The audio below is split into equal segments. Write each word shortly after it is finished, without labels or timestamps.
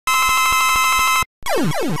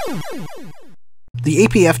The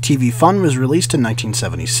APF Tv Fun was released in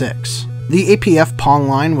 1976. The APF Pong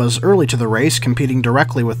line was early to the race, competing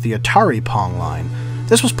directly with the Atari Pong line.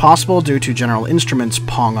 This was possible due to General Instrument's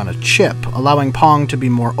Pong on a chip, allowing Pong to be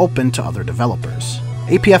more open to other developers.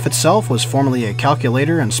 APF itself was formerly a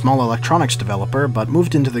calculator and small electronics developer, but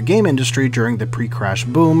moved into the game industry during the pre-crash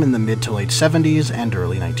boom in the mid to late 70s and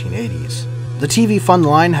early 1980s. The TV Fun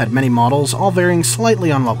line had many models, all varying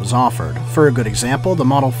slightly on what was offered. For a good example, the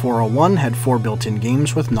Model 401 had 4 built-in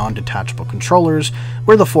games with non-detachable controllers,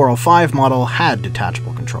 where the 405 model had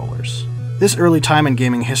detachable controllers. This early time in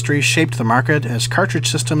gaming history shaped the market, as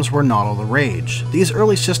cartridge systems were not all the rage. These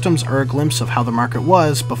early systems are a glimpse of how the market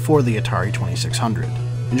was before the Atari 2600.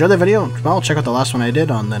 Enjoyed the video? Well, check out the last one I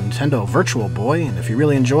did on the Nintendo Virtual Boy, and if you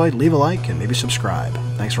really enjoyed, leave a like and maybe subscribe.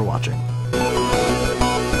 Thanks for watching.